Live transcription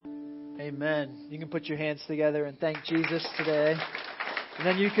Amen. You can put your hands together and thank Jesus today. And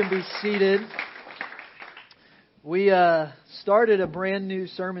then you can be seated. We started a brand new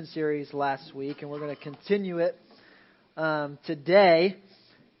sermon series last week, and we're going to continue it today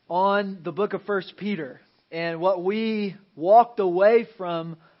on the book of 1 Peter. And what we walked away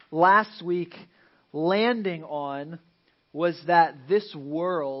from last week landing on was that this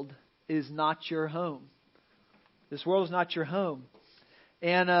world is not your home. This world is not your home.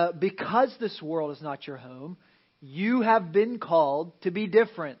 And because this world is not your home, you have been called to be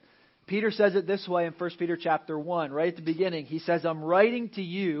different. Peter says it this way in 1 Peter chapter 1, right at the beginning. He says, I'm writing to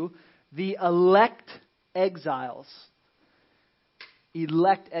you, the elect exiles.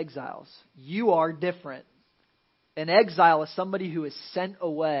 Elect exiles. You are different. An exile is somebody who is sent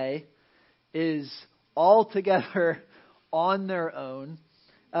away, is altogether on their own.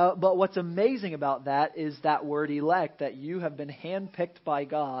 But what's amazing about that is that word elect, that you have been handpicked by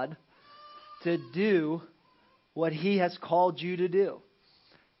God to do what He has called you to do.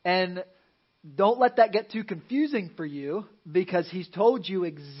 And don't let that get too confusing for you, because He's told you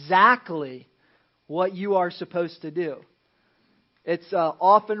exactly what you are supposed to do. It's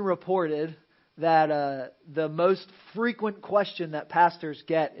often reported that the most frequent question that pastors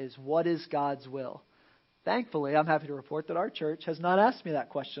get is, what is God's will? Thankfully, I'm happy to report that our church has not asked me that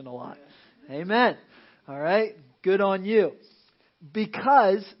question a lot. Amen. All right. Good on you.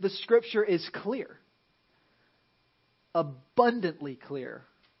 Because the Scripture is clear. Abundantly clear.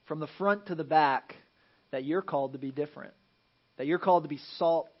 From the front to the back. That you're called to be different. That you're called to be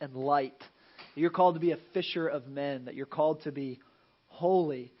salt and light. That you're called to be a fisher of men. That you're called to be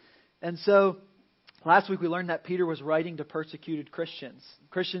holy. And so, last week we learned that Peter was writing to persecuted Christians.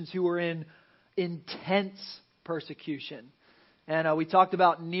 Christians who were in intense persecution. And we talked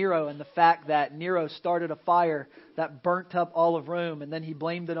about Nero and the fact that Nero started a fire that burnt up all of Rome, and then he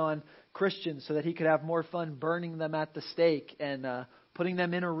blamed it on Christians so that he could have more fun burning them at the stake and putting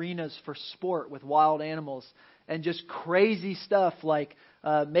them in arenas for sport with wild animals, and just crazy stuff like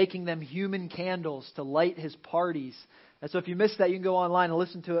making them human candles to light his parties. And so if you missed that, you can go online and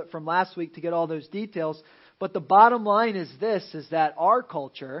listen to it from last week to get all those details. But the bottom line is this, is that our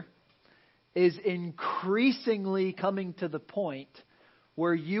culture is increasingly coming to the point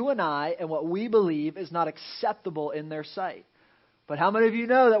where you and I and what we believe is not acceptable in their sight. But how many of you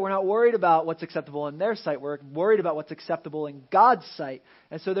know that we're not worried about what's acceptable in their sight? We're worried about what's acceptable in God's sight.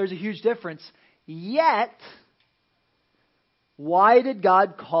 And so there's a huge difference. Yet, why did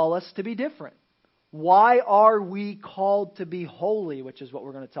God call us to be different? Why are we called to be holy, which is what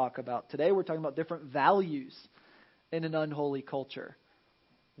we're going to talk about today. We're talking about different values in an unholy culture.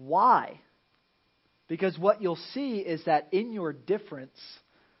 Why? Because what you'll see is that in your difference,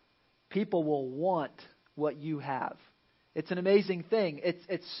 people will want what you have. It's an amazing thing.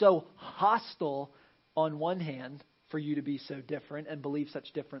 It's so hostile on one hand for you to be so different and believe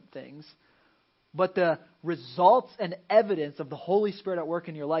such different things. But the results and evidence of the Holy Spirit at work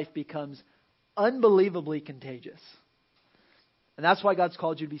in your life becomes unbelievably contagious. And that's why God's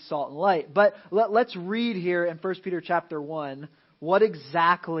called you to be salt and light. But let's read here in 1 Peter chapter 1 what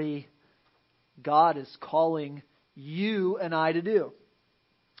exactly God is calling you and I to do.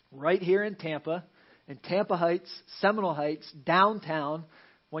 Right here in Tampa Heights, Seminole Heights, downtown,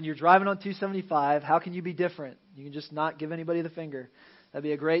 when you're driving on 275, how can you be different? You can just not give anybody the finger. That'd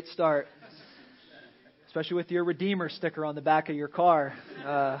be a great start. Especially with your Redeemer sticker on the back of your car.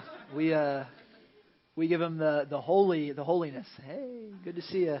 We give them the holiness. Hey, good to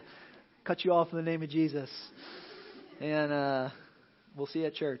see you. Cut you off in the name of Jesus. And we'll see you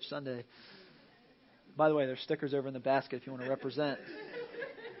at church Sunday. By the way, there's stickers over in the basket if you want to represent.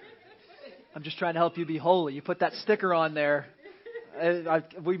 I'm just trying to help you be holy. You put that sticker on there.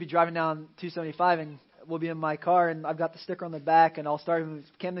 We'd be driving down 275 and we'll be in my car and I've got the sticker on the back and I'll start.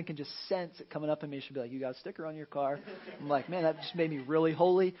 Camden can just sense it coming up in me. She'll be like, you got a sticker on your car? I'm like, man, that just made me really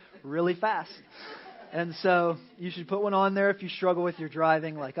holy really fast. And so you should put one on there if you struggle with your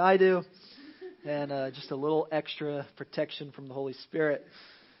driving like I do. And just a little extra protection from the Holy Spirit.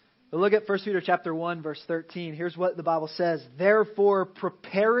 But look at 1 Peter chapter 1, verse 13. Here's what the Bible says. Therefore,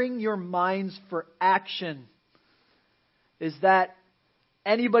 preparing your minds for action. Is that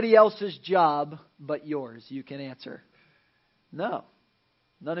anybody else's job but yours? You can answer. No.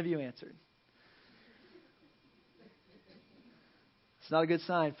 None of you answered. It's not a good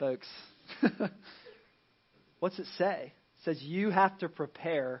sign, folks. What's it say? It says you have to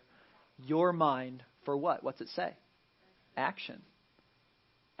prepare your mind for what? What's it say? Action.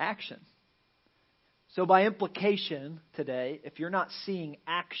 Action. So by implication today, if you're not seeing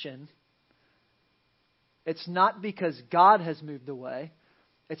action, it's not because God has moved away.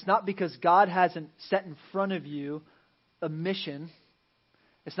 It's not because God hasn't set in front of you a mission.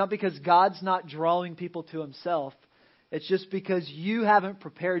 It's not because God's not drawing people to Himself. It's just because you haven't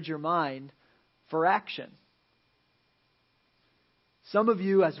prepared your mind for action. Some of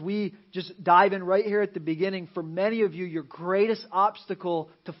you, as we just dive in right here at the beginning, for many of you, your greatest obstacle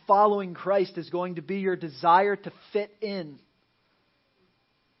to following Christ is going to be your desire to fit in.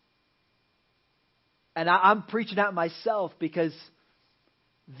 And I'm preaching at myself because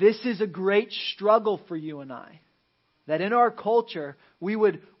this is a great struggle for you and I. That in our culture, we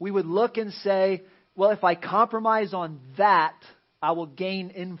would look and say, well, if I compromise on that, I will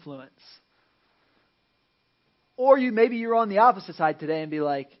gain influence. Or maybe you're on the opposite side today and be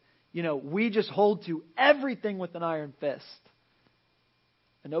like, we just hold to everything with an iron fist.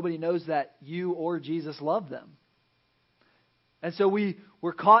 And nobody knows that you or Jesus love them. And so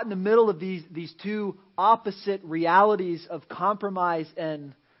we're caught in the middle of these two opposite realities of compromise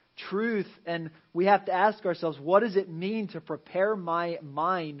and truth. And we have to ask ourselves, what does it mean to prepare my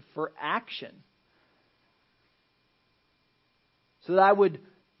mind for action? So that I would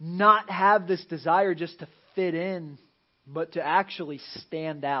not have this desire just to fit in, but to actually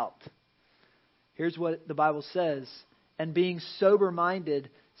stand out. Here's what the Bible says. And being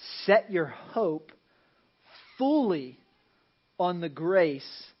sober-minded, set your hope fully on the grace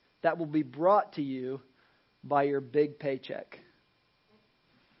that will be brought to you by your big paycheck.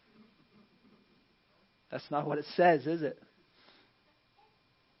 That's not what it says, is it?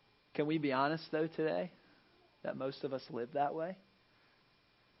 Can we be honest, though, today, that most of us live that way?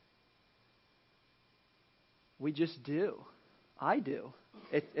 We just do. I do.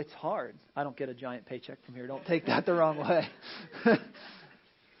 It's hard. I don't get a giant paycheck from here. Don't take that the wrong way.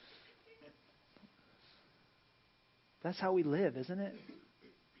 That's how we live, isn't it?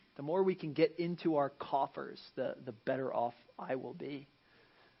 The more we can get into our coffers, the better off I will be.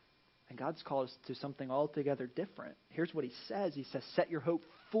 And God's called us to something altogether different. Here's what He says. He says, set your hope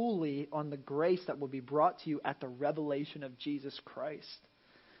fully on the grace that will be brought to you at the revelation of Jesus Christ.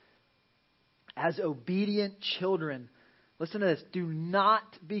 As obedient children, listen to this, do not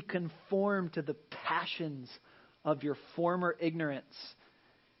be conformed to the passions of your former ignorance.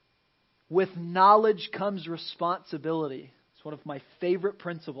 With knowledge comes responsibility. It's one of my favorite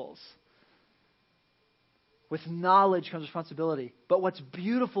principles. With knowledge comes responsibility. But what's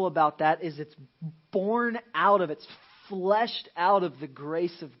beautiful about that is it's born out of, it's fleshed out of the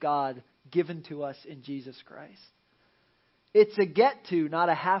grace of God given to us in Jesus Christ. It's a get to, not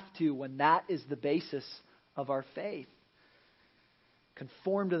a have to, when that is the basis of our faith.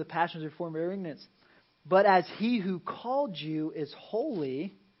 Conform to the passions of your former ignorance. But as He who called you is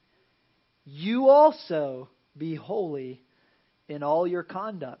holy, you also be holy in all your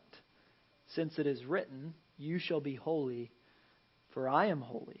conduct. Since it is written, you shall be holy, for I am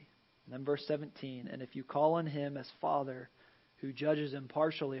holy. And then verse 17, and if you call on Him as Father, who judges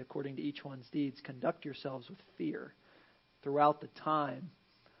impartially according to each one's deeds, conduct yourselves with fear throughout the time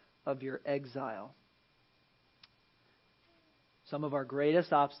of your exile. Some of our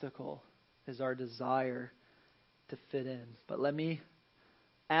greatest obstacle is our desire to fit in. But let me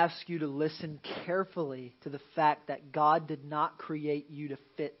ask you to listen carefully to the fact that God did not create you to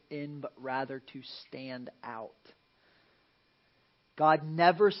fit in, but rather to stand out. God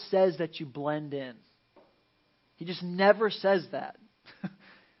never says that you blend in. He just never says that.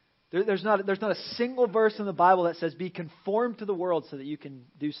 There's not a single verse in the Bible that says be conformed to the world so that you can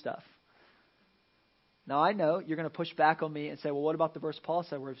do stuff. Now I know you're going to push back on me and say, well, what about the verse Paul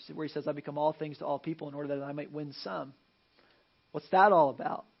said where he says, I become all things to all people in order that I might win some? What's that all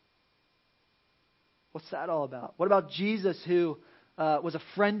about? What's that all about? What about Jesus who was a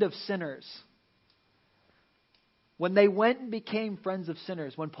friend of sinners? When they went and became friends of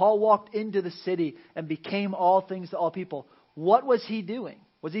sinners, when Paul walked into the city and became all things to all people, what was he doing?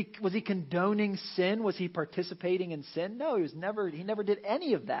 Was he condoning sin? Was he participating in sin? No, he never did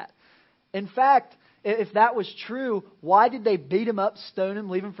any of that. In fact, if that was true, why did they beat him up, stone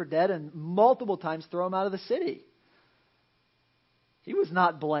him, leave him for dead, and multiple times throw him out of the city? He was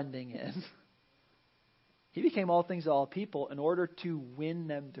not blending in. He became all things to all people in order to win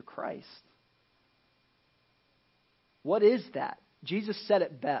them to Christ. What is that? Jesus said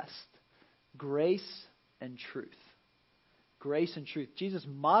it best. Grace and truth. Grace and truth. Jesus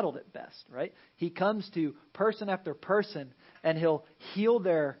modeled it best, right? He comes to person after person and He'll heal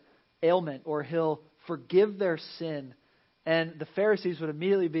their ailment or He'll forgive their sin. And the Pharisees would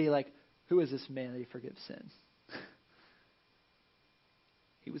immediately be like, who is this man that He forgives sin?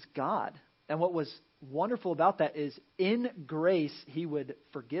 He was God. And what was wonderful about that is in grace He would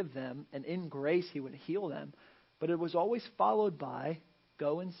forgive them and in grace He would heal them. But it was always followed by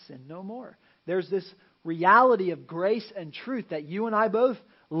Go and sin no more. There's this reality of grace and truth that you and I both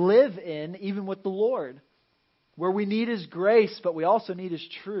live in, even with the Lord, where we need His grace, but we also need His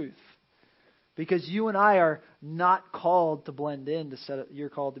truth. Because you and I are not called to blend in, you're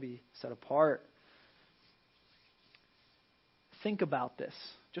called to be set apart. Think about this,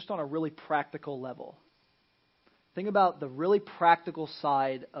 just on a really practical level. Think about the really practical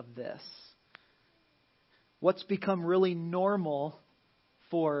side of this. What's become really normal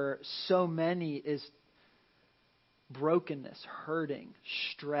for so many is brokenness, hurting,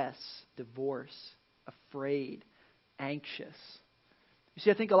 stress, divorce, afraid, anxious. You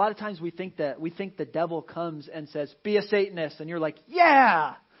see, I think a lot of times we think the devil comes and says, be a Satanist. And you're like,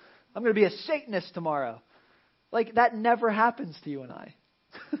 yeah, I'm going to be a Satanist tomorrow. Like, that never happens to you and I.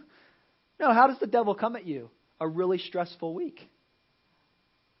 No, how does the devil come at you? A really stressful week.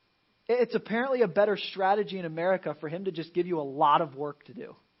 It's apparently a better strategy in America for him to just give you a lot of work to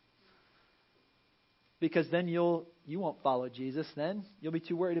do. Because then you won't follow Jesus then. You'll be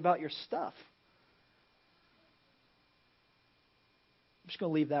too worried about your stuff. I'm just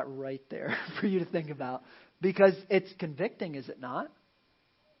going to leave that right there for you to think about. Because it's convicting, is it not?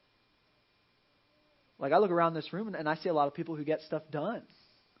 Like, I look around this room and I see a lot of people who get stuff done.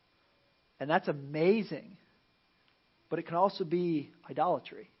 And that's amazing. But it can also be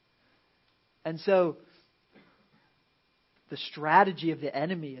idolatry. And so, the strategy of the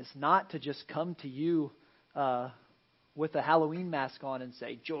enemy is not to just come to you with a Halloween mask on and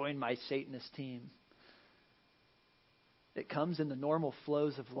say, join my Satanist team. It comes in the normal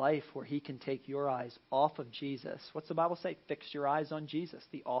flows of life where he can take your eyes off of Jesus. What's the Bible say? Fix your eyes on Jesus,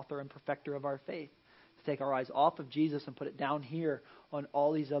 the author and perfecter of our faith. To take our eyes off of Jesus and put it down here on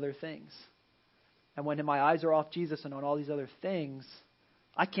all these other things. And when my eyes are off Jesus and on all these other things,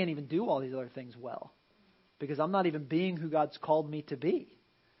 I can't even do all these other things well. Because I'm not even being who God's called me to be.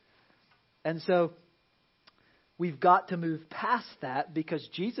 And so, we've got to move past that because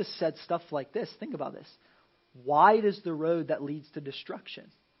Jesus said stuff like this. Think about this. Wide is the road that leads to destruction.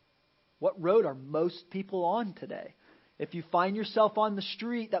 What road are most people on today? If you find yourself on the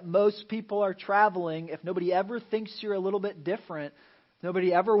street that most people are traveling, if nobody ever thinks you're a little bit different,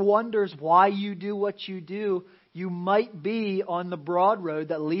 nobody ever wonders why you do what you do, you might be on the broad road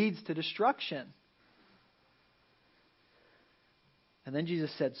that leads to destruction. And then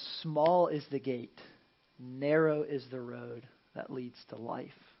Jesus said, small is the gate, narrow is the road that leads to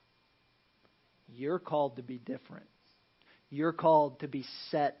life. You're called to be different. You're called to be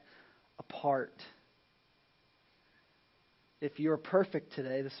set apart. If you're perfect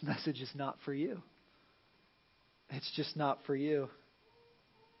today, this message is not for you. It's just not for you.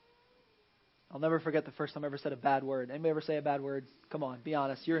 I'll never forget the first time I ever said a bad word. Anybody ever say a bad word? Come on, be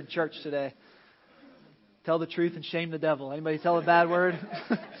honest. You're in church today. Tell the truth and shame the devil. Anybody tell a bad word?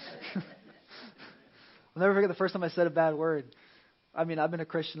 I'll never forget the first time I said a bad word. I mean, I've been a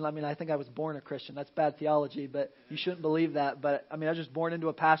Christian. I think I was born a Christian. That's bad theology, but you shouldn't believe that. But, I was just born into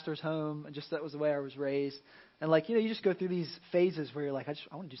a pastor's home. And just that was the way I was raised. And, you just go through these phases where you're like,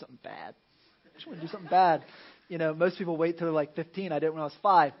 I want to do something bad. I just want to do something bad. Most people wait till they're like 15. I did it when I was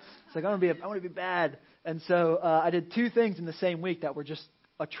 5. It's like, I want to be bad. And so I did 2 things in the same week that were just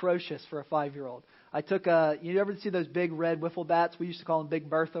atrocious for a 5-year-old. I took you ever see those big red wiffle bats? We used to call them Big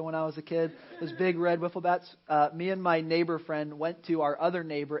Bertha when I was a kid. Those big red wiffle bats. Me and my neighbor friend went to our other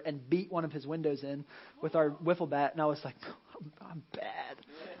neighbor and beat one of his windows in with our wiffle bat. And I was like, I'm bad.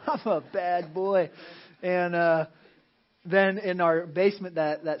 I'm a bad boy. And then in our basement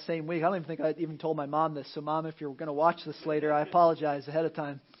that same week, I don't even think I even told my mom this. So Mom, if you're going to watch this later, I apologize ahead of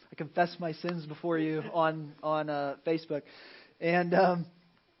time. I confess my sins before you on Facebook. And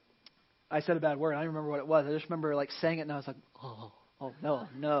I said a bad word. I don't remember what it was. I just remember saying it and I was like, oh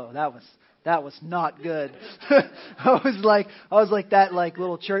no, that was not good. I was like that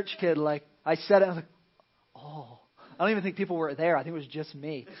little church kid. I said it, I was like, oh. I don't even think people were there. I think it was just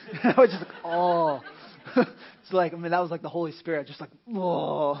me. I was just like, oh. It's that was like the Holy Spirit, just like,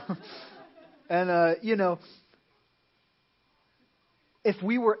 oh. And if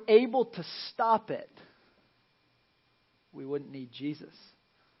we were able to stop it, we wouldn't need Jesus.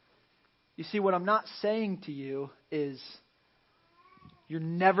 You see, what I'm not saying to you is you're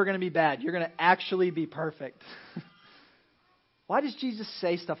never going to be bad. You're going to actually be perfect. Why does Jesus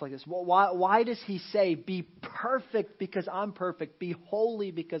say stuff like this? Well, why does he say, be perfect because I'm perfect, be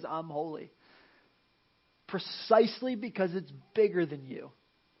holy because I'm holy? Precisely because it's bigger than you.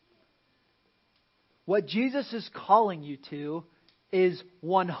 What Jesus is calling you to is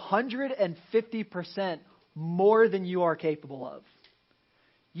 150% more than you are capable of.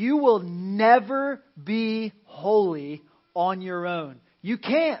 You will never be holy on your own. You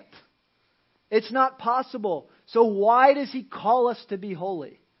can't. It's not possible. So why does He call us to be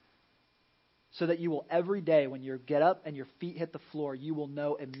holy? So that you will every day, when you get up and your feet hit the floor, you will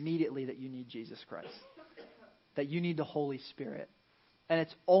know immediately that you need Jesus Christ. That you need the Holy Spirit. And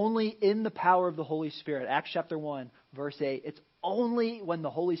it's only in the power of the Holy Spirit. Acts chapter 1, verse 8. It's only when the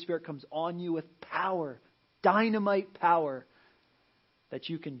Holy Spirit comes on you with power, dynamite power, that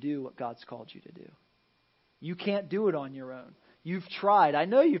you can do what God's called you to do. You can't do it on your own. You've tried. I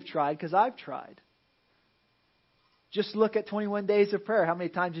know you've tried because I've tried. Just look at 21 days of prayer. How many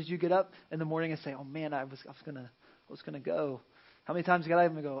times did you get up in the morning and say, "Oh man, I was gonna go"? How many times did I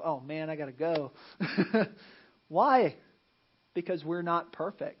even go, "Oh man, I gotta go"? Why? Because we're not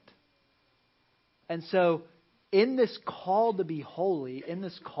perfect. And so, in this call to be holy, in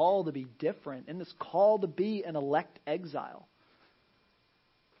this call to be different, in this call to be an elect exile,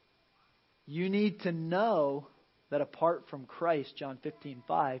 you need to know that apart from Christ, John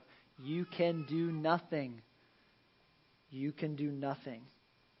 15:5, you can do nothing. You can do nothing.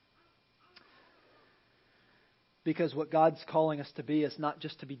 Because what God's calling us to be is not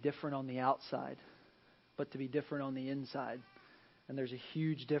just to be different on the outside, but to be different on the inside. And there's a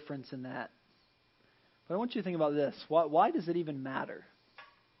huge difference in that. But I want you to think about this. Why does it even matter?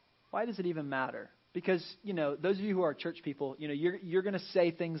 Why does it even matter? Because, those of you who are church people, you're going to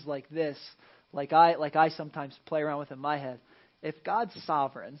say things like this, like I sometimes play around with in my head. If God's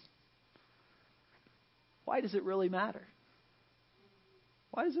sovereign, why does it really matter?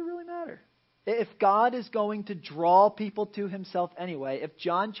 Why does it really matter? If God is going to draw people to Himself anyway, if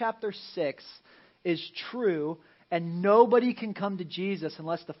John chapter 6 is true and nobody can come to Jesus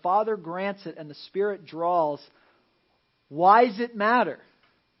unless the Father grants it and the Spirit draws, why does it matter?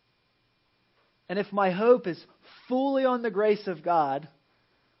 And if my hope is fully on the grace of God,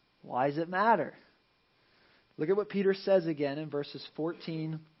 why does it matter? Look at what Peter says again in verses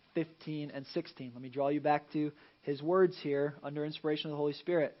 14, 15, and 16. Let me draw you back to his words here under inspiration of the Holy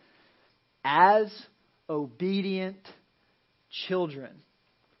Spirit. As obedient children,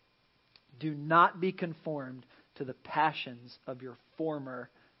 do not be conformed to the passions of your former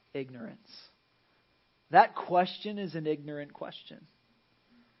ignorance. That question is an ignorant question.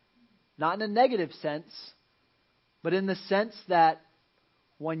 Not in a negative sense, but in the sense that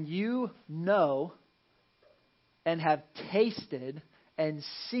when you know and have tasted and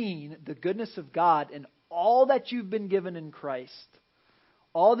seen the goodness of God in all that you've been given in Christ,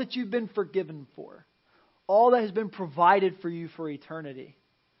 all that you've been forgiven for, all that has been provided for you for eternity,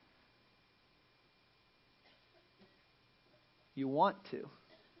 you want to,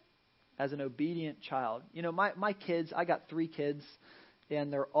 as an obedient child. My kids, I got 3 kids,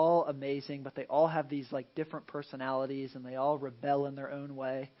 and they're all amazing, but they all have these different personalities, and they all rebel in their own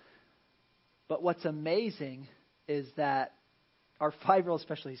way. But what's amazing is that our 5-year-old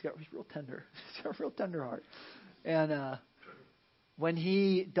especially, he's real tender. He's got a real tender heart. And when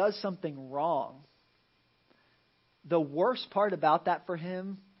he does something wrong, the worst part about that for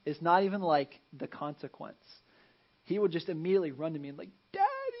him is not even the consequence. He would just immediately run to me and "Daddy,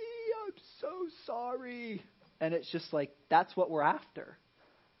 I'm so sorry." And it's just that's what we're after.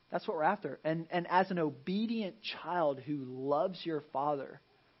 That's what we're after. And as an obedient child who loves your Father,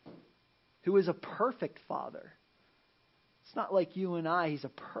 who is a perfect Father, it's not like you and I, He's a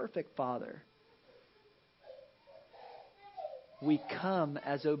perfect Father. We come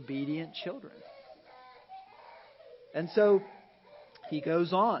as obedient children. And so he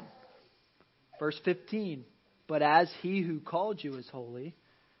goes on. Verse 15. But as He who called you is holy,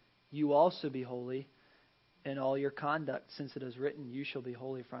 you also be holy in all your conduct, since it is written, "You shall be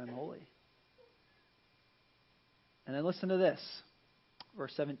holy, for I am holy." And then listen to this.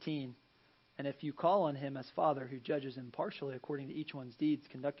 Verse 17. And if you call on Him as Father, who judges impartially according to each one's deeds,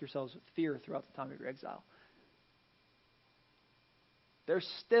 conduct yourselves with fear throughout the time of your exile. There's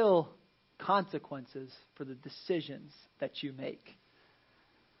still consequences for the decisions that you make.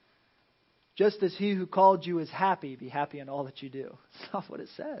 Just as He who called you is happy, be happy in all that you do. It's not what it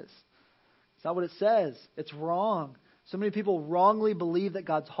says. It's not what it says. It's wrong. So many people wrongly believe that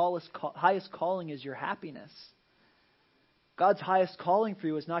God's highest calling is your happiness. God's highest calling for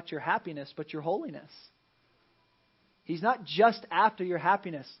you is not your happiness, but your holiness. He's not just after your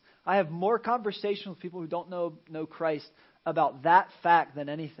happiness. I have more conversations with people who don't know Christ about that fact than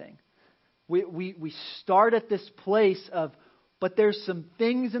anything. We start at this place of, but there's some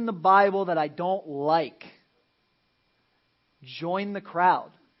things in the Bible that I don't like. Join the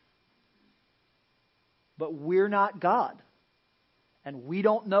crowd. But we're not God. And we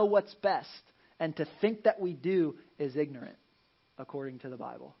don't know what's best. And to think that we do is ignorant, according to the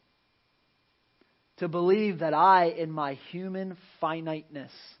Bible. To believe that I, in my human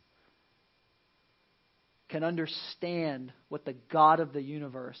finiteness, can understand what the God of the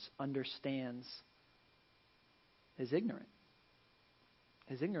universe understands is ignorant.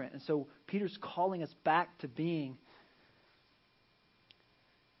 Is ignorant. And so Peter's calling us back to being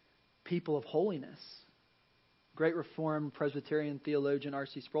people of holiness. Great Reformed Presbyterian theologian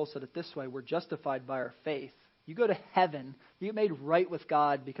R.C. Sproul said it this way: we're justified by our faith. You go to heaven, you get made right with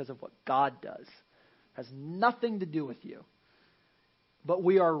God because of what God does. It has nothing to do with you. But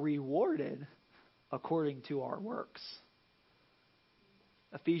we are rewarded according to our works.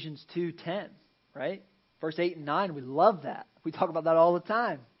 Ephesians 2:10, right? Verse 8 and 9, we love that. We talk about that all the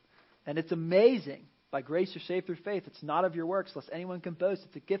time. And it's amazing. By grace you're saved through faith. It's not of your works, lest anyone can boast.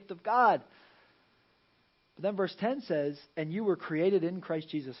 It's a gift of God. But then verse 10 says, and you were created in Christ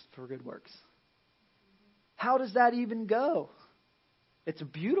Jesus for good works. How does that even go? It's a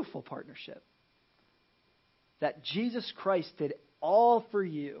beautiful partnership. That Jesus Christ did all for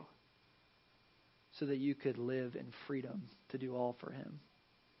you so that you could live in freedom to do all for Him.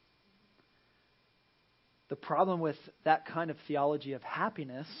 The problem with that kind of theology of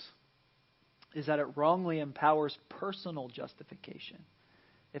happiness is that it wrongly empowers personal justification.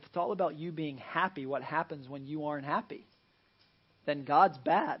 If it's all about you being happy, what happens when you aren't happy? Then God's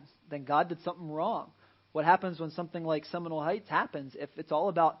bad. Then God did something wrong. What happens when something like Seminole Heights happens? If it's all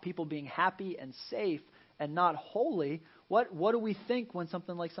about people being happy and safe and not holy, what do we think when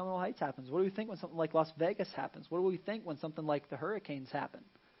something like Seminole Heights happens? What do we think when something like Las Vegas happens? What do we think when something like the hurricanes happen?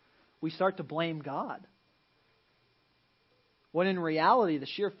 We start to blame God. When in reality, the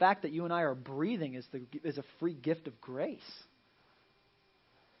sheer fact that you and I are breathing is a free gift of grace.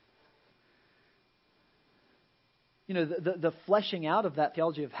 You know, the fleshing out of that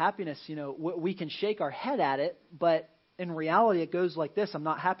theology of happiness, you know, we can shake our head at it, but in reality it goes like this: I'm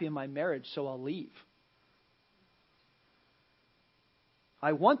not happy in my marriage, so I'll leave.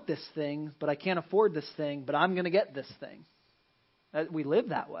 I want this thing, but I can't afford this thing, but I'm going to get this thing. We live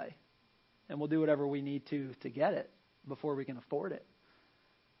that way, and we'll do whatever we need to get it before we can afford it.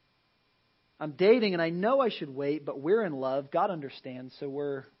 I'm dating, and I know I should wait, but we're in love. God understands, so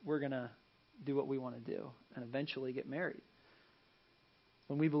we're going to do what we want to do and eventually get married.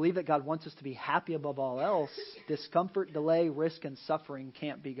 When we believe that God wants us to be happy above all else, discomfort, delay, risk, and suffering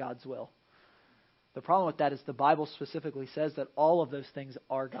can't be God's will. The problem with that is the Bible specifically says that all of those things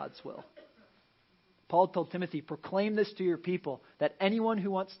are God's will. Paul told Timothy, proclaim this to your people, that anyone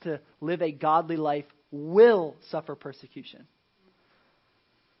who wants to live a godly life will suffer persecution.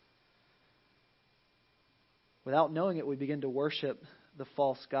 Without knowing it, we begin to worship the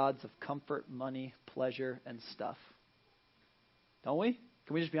false gods of comfort, money, pleasure, and stuff. Don't we?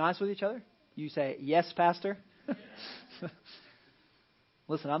 Can we just be honest with each other? You say, yes, Pastor.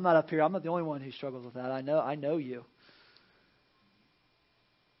 Listen, I'm not up here. I'm not the only one who struggles with that. I know you.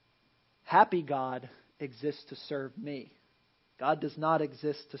 Happy God exists to serve me. God does not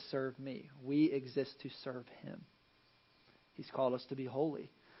exist to serve me. We exist to serve Him. He's called us to be holy.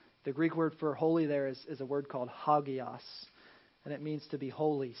 The Greek word for holy there is a word called hagios. And it means to be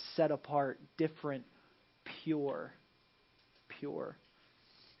holy, set apart, different, pure. Pure.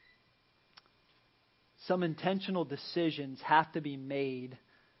 Some intentional decisions have to be made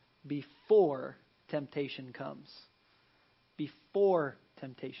before temptation comes. Before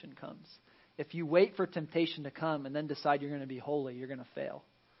temptation comes. If you wait for temptation to come and then decide you're going to be holy, you're going to fail.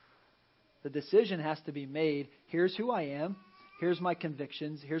 The decision has to be made. Here's who I am. Here's my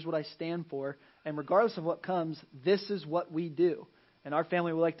convictions. Here's what I stand for. And regardless of what comes, this is what we do. And our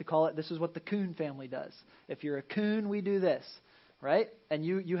family, we like to call it, this is what the Coon family does. If you're a Coon, we do this, right? And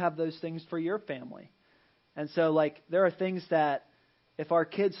you have those things for your family. And so, like, there are things that if our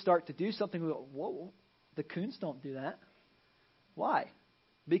kids start to do something, we go, whoa, the Coons don't do that. Why?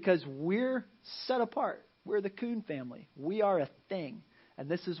 Because we're set apart. We're the Coon family. We are a thing. And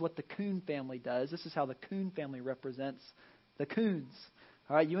this is what the Coon family does. This is how the Coon family represents the Coons.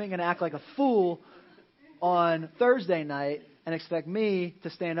 All right, you ain't going to act like a fool on Thursday night and expect me to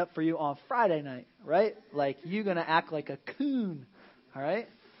stand up for you on Friday night, right? Like, you're going to act like a Coon, all right?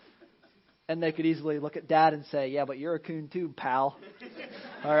 And they could easily look at Dad and say, yeah, but you're a Coon too, pal.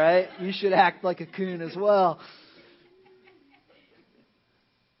 All right? You should act like a Coon as well.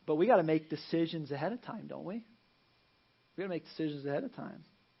 But we got to make decisions ahead of time, don't we? We got to make decisions ahead of time.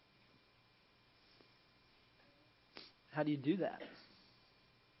 How do you do that?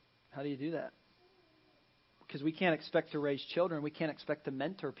 How do you do that? Because we can't expect to raise children. We can't expect to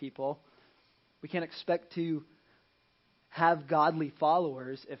mentor people. We can't expect to have godly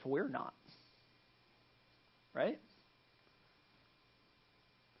followers if we're not. Right?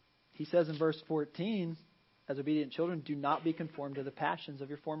 He says in verse 14, as obedient children, do not be conformed to the passions of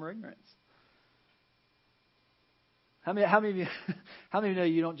your former ignorance. How many of you know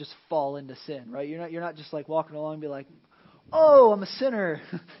you don't just fall into sin, right? You're not just like walking along and be like, oh, I'm a sinner.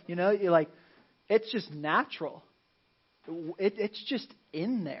 You're like, it's just natural. It's just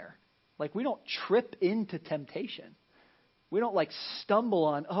in there. Like, we don't trip into temptation. We don't like stumble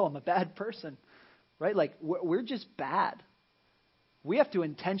on, oh, I'm a bad person, right? Like, we're just bad. We have to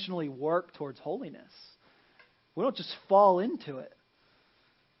intentionally work towards holiness. We don't just fall into it.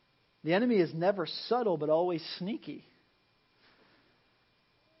 The enemy is never subtle, but always sneaky.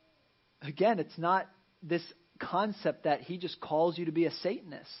 Again, it's not this concept that he just calls you to be a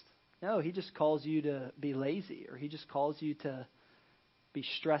Satanist. No, he just calls you to be lazy, or he just calls you to be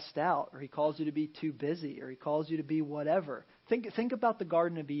stressed out, or he calls you to be too busy, or he calls you to be whatever. Think about the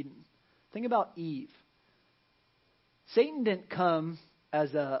Garden of Eden. Think about Eve. Satan didn't come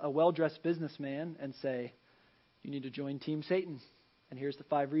as a well-dressed businessman and say, you need to join Team Satan, and here's the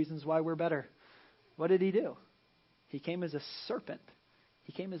 5 reasons why we're better. What did he do? He came as a serpent.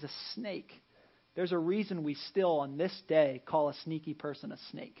 He came as a snake. There's a reason we still, on this day, call a sneaky person a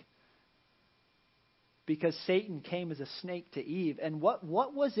snake. Because Satan came as a snake to Eve. And what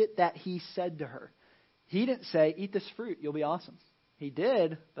was it that he said to her? He didn't say, eat this fruit, you'll be awesome. He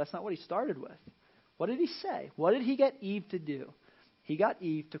did, but that's not what he started with. What did he say? What did he get Eve to do? He got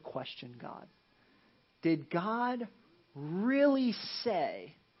Eve to question God. Did God really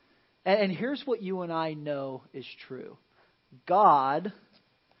say? And here's what you and I know is true. God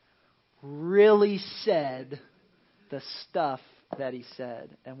really said the stuff that he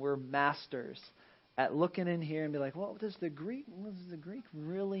said. And we're masters at looking in here and be like, what does the Greek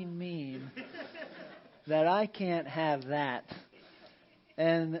really mean that I can't have that?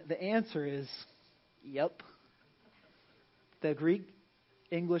 And the answer is, yep. The Greek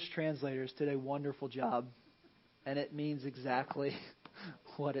English translators did a wonderful job, and it means exactly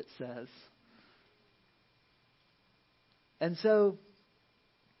what it says. And so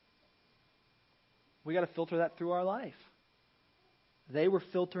we got to filter that through our life. They were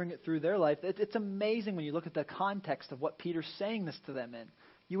filtering it through their life. It's amazing when you look at the context of what Peter's saying this to them in.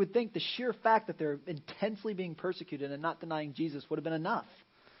 You would think the sheer fact that they're intensely being persecuted and not denying Jesus would have been enough.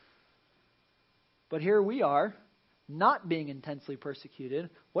 But here we are, not being intensely persecuted.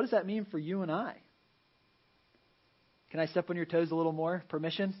 What does that mean for you and I? Can I step on your toes a little more?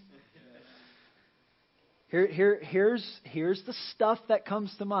 Permission? Here's the stuff that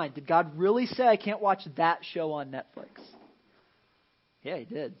comes to mind. Did God really say I can't watch that show on Netflix? Yeah, he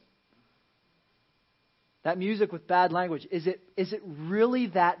did. That music with bad language, is it really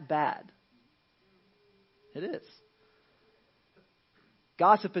that bad? It is.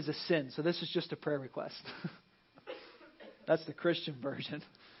 Gossip is a sin, so this is just a prayer request. That's the Christian version.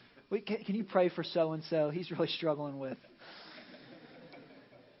 Wait, can you pray for so-and-so? He's really struggling with.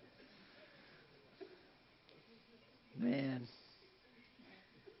 Man.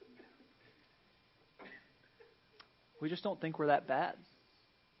 We just don't think we're that bad.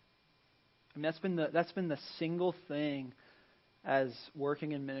 I mean, that's been the single thing as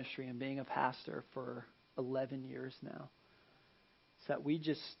working in ministry and being a pastor for 11 years now. It's that we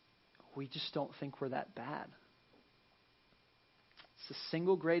just don't think we're that bad. It's the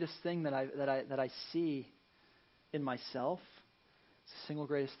single greatest thing that I see in myself. It's the single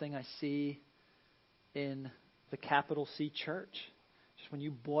greatest thing I see in the capital C church. Just when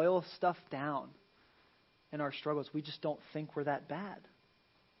you boil stuff down in our struggles, we just don't think we're that bad.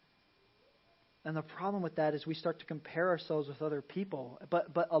 And the problem with that is we start to compare ourselves with other people.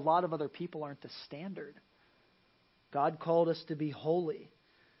 But a lot of other people aren't the standard. God called us to be holy.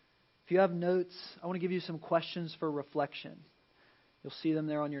 If you have notes, I want to give you some questions for reflection. You'll see them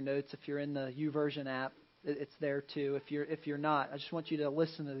there on your notes. If you're in the YouVersion app, it's there too. If you're not, I just want you to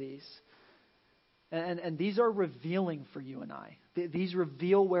listen to these. And these are revealing for you and I. These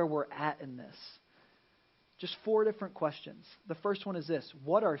reveal where we're at in this. Just 4 different questions. The first one is this.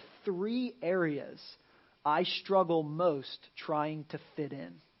 What are 3 areas I struggle most trying to fit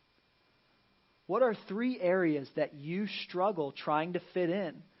in? What are 3 areas that you struggle trying to fit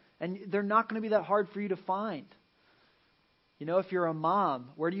in? And they're not going to be that hard for you to find. You know, if you're a mom,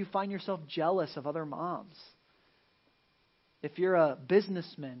 where do you find yourself jealous of other moms? If you're a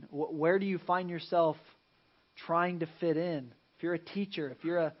businessman, where do you find yourself trying to fit in? If you're a teacher, if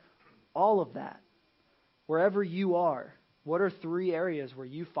you're all of that. Wherever you are, what are 3 areas where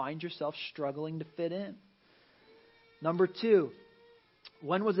you find yourself struggling to fit in? Number 2,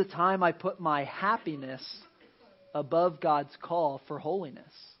 when was the time I put my happiness above God's call for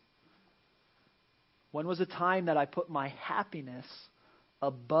holiness? When was the time that I put my happiness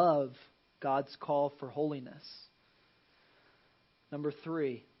above God's call for holiness? Number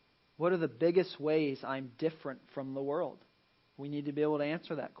 3, what are the biggest ways I'm different from the world? We need to be able to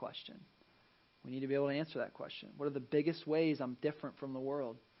answer that question. We need to be able to answer that question. What are the biggest ways I'm different from the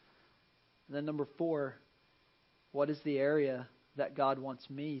world? And then number 4, what is the area that God wants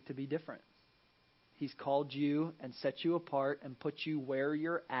me to be different? He's called you and set you apart and put you where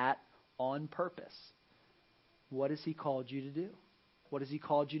you're at on purpose. What has He called you to do? What has He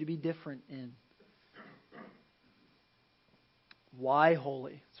called you to be different in? Why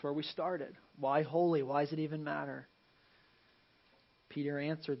holy? That's where we started. Why holy? Why does it even matter? Peter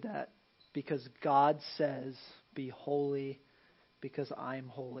answered that because God says, be holy because I'm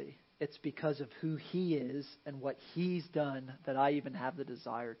holy. It's because of who He is and what He's done that I even have the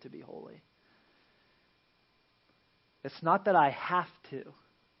desire to be holy. It's not that I have to.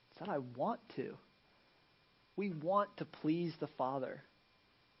 It's that I want to. We want to please the Father.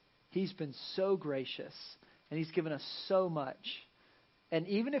 He's been so gracious and He's given us so much. And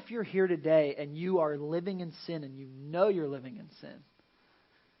even if you're here today and you are living in sin and you know you're living in sin,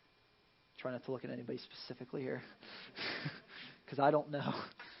 try not to look at anybody specifically here because I don't know.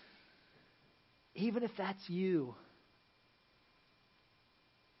 Even if that's you,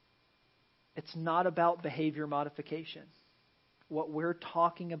 it's not about behavior modification. What we're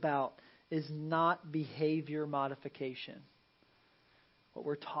talking about is not behavior modification. What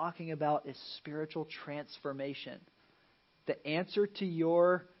we're talking about is spiritual transformation. The answer to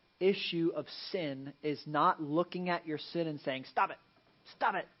your issue of sin is not looking at your sin and saying, stop it,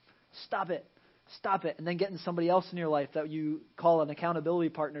 stop it, stop it, stop it, and then getting somebody else in your life that you call an accountability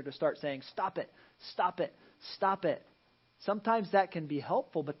partner to start saying, stop it, stop it, stop it. Sometimes that can be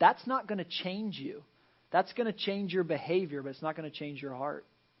helpful, but that's not going to change you. That's going to change your behavior, but it's not going to change your heart.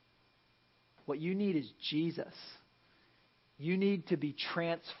 What you need is Jesus. You need to be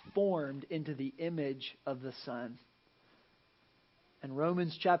transformed into the image of the Son. And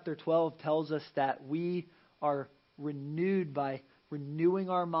Romans chapter 12 tells us that we are renewed by renewing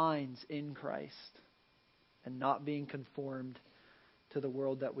our minds in Christ and not being conformed to the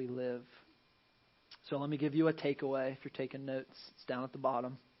world that we live. So let me give you a takeaway. If you're taking notes, it's down at the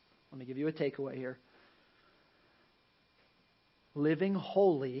bottom. Let me give you a takeaway here. Living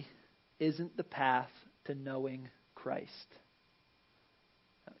holy isn't the path to knowing Christ.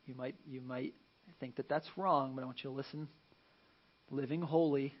 You might think that that's wrong, but I want you to listen. Living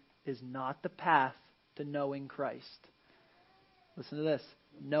holy is not the path to knowing Christ. Listen to this.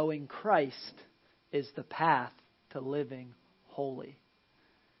 Knowing Christ is the path to living holy.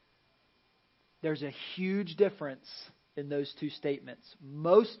 There's a huge difference in those two statements.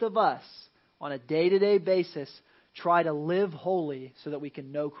 Most of us, on a day-to-day basis, try to live holy so that we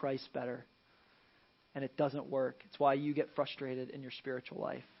can know Christ better. And it doesn't work. It's why you get frustrated in your spiritual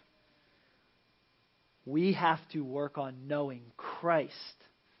life. We have to work on knowing Christ,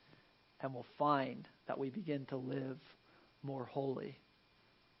 and we'll find that we begin to live more holy.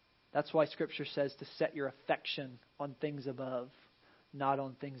 That's why Scripture says to set your affection on things above, not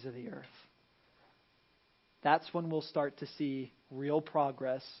on things of the earth. That's when we'll start to see real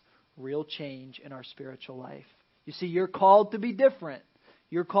progress, real change in our spiritual life. You see, you're called to be different.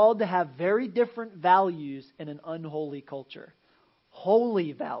 You're called to have very different values in an unholy culture.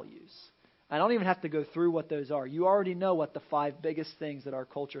 Holy values. I don't even have to go through what those are. You already know what the 5 biggest things that our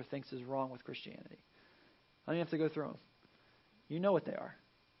culture thinks is wrong with Christianity. I don't even have to go through them. You know what they are.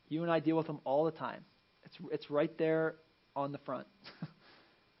 You and I deal with them all the time. It's right there on the front.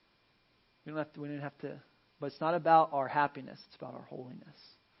 We don't have to. But it's not about our happiness. It's about our holiness.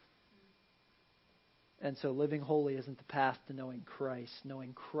 And so living holy isn't the path to knowing Christ.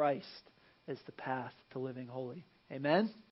 Knowing Christ is the path to living holy. Amen?